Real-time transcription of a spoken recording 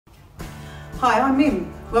Hi, I'm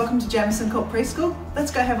Mim. Welcome to Jamieson Court Preschool.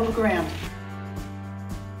 Let's go have a look around.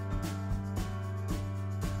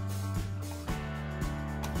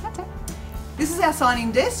 This is our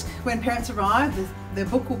sign-in desk. When parents arrive, their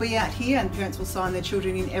book will be out here and parents will sign their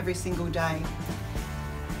children in every single day.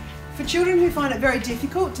 For children who find it very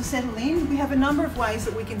difficult to settle in, we have a number of ways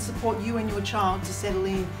that we can support you and your child to settle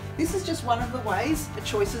in. This is just one of the ways, a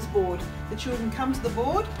choices board. The children come to the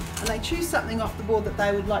board and they choose something off the board that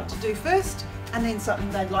they would like to do first and then something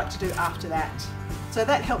they'd like to do after that. So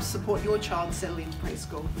that helps support your child settle into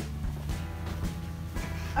preschool.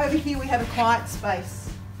 Over here we have a quiet space.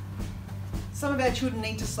 Some of our children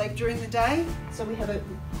need to sleep during the day, so we have a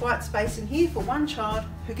quiet space in here for one child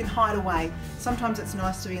who can hide away. Sometimes it's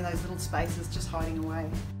nice to be in those little spaces just hiding away.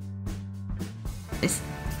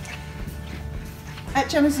 At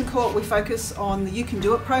Jamieson Court we focus on the You Can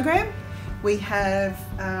Do It program. We have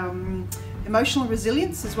emotional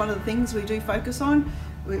resilience is one of the things we do focus on.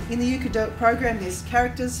 In the You Can Do It program there's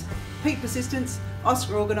characters, Pete Persistence,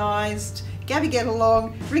 Oscar Organised, Gabby Get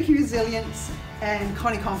Along, Ricky Resilience and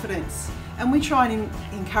Connie Confidence. And we try and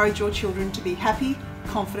encourage your children to be happy,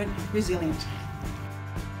 confident, resilient.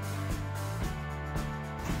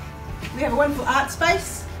 We have a wonderful art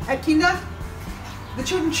space at Kinder. The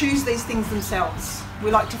children choose these things themselves. We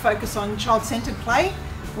like to focus on child-centred play,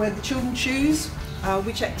 where the children choose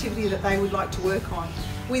which activity that they would like to work on.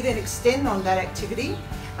 We then extend on that activity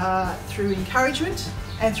through encouragement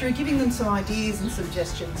and through giving them some ideas and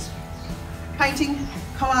suggestions. Painting,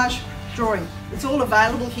 collage, drawing. It's all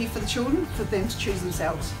available here for the children for them to choose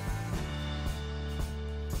themselves.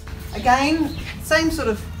 Again, same sort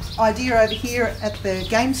of idea over here at the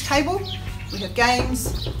games table. We have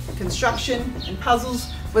games, construction and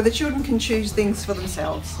puzzles where the children can choose things for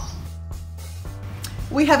themselves.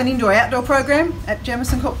 We have an indoor-outdoor program at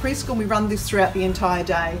Jamieson Court Preschool and we run this throughout the entire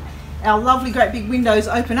day. Our lovely great big windows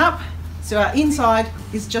open up, so our inside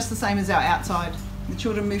is just the same as our outside. The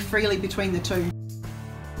children move freely between the two.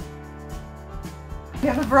 We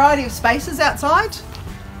have a variety of spaces outside,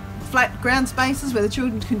 flat ground spaces where the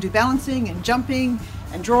children can do balancing and jumping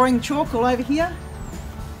and drawing chalk all over here.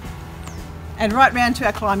 And right round to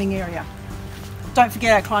our climbing area. Don't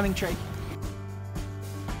forget our climbing tree.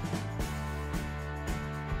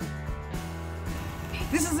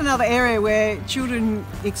 This is another area where children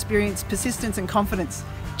experience persistence and confidence.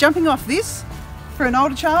 Jumping off this, for an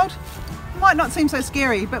older child, might not seem so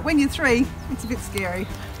scary, but when you're 3, it's a bit scary.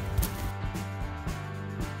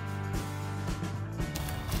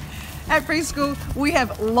 At preschool, we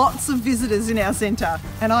have lots of visitors in our centre,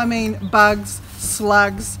 and I mean bugs,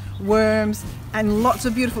 slugs, worms, and lots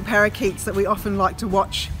of beautiful parakeets that we often like to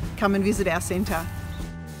watch come and visit our centre.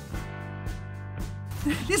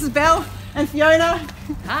 This is Belle and Fiona.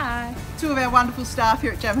 Hi. 2 of our wonderful staff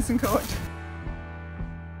here at Jamieson Court.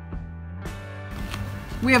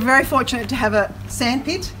 We are very fortunate to have a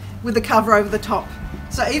sandpit with a cover over the top.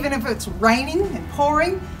 So even if it's raining and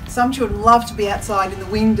pouring, some children love to be outside in the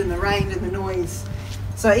wind and the rain and the noise.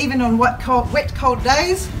 So even on wet, cold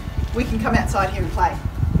days, we can come outside here and play.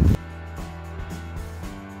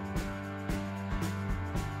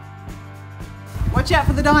 Watch out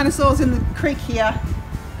for the dinosaurs in the creek here.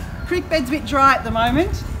 Creek bed's a bit dry at the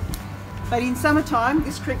moment, but in summertime,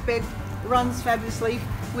 this creek bed runs fabulously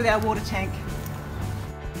with our water tank.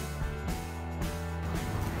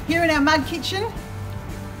 Here in our mud kitchen,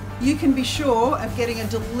 you can be sure of getting a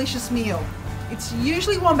delicious meal. It's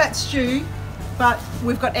usually wombat stew, but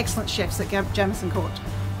we've got excellent chefs at Jamieson Court.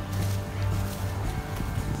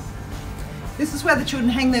 This is where the children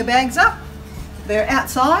hang their bags up. They're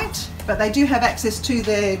outside, but they do have access to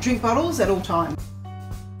their drink bottles at all times.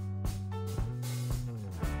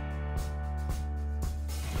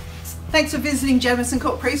 Thanks for visiting Jamieson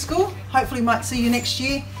Court Preschool. Hopefully we might see you next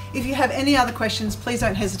year. If you have any other questions, please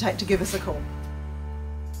don't hesitate to give us a call.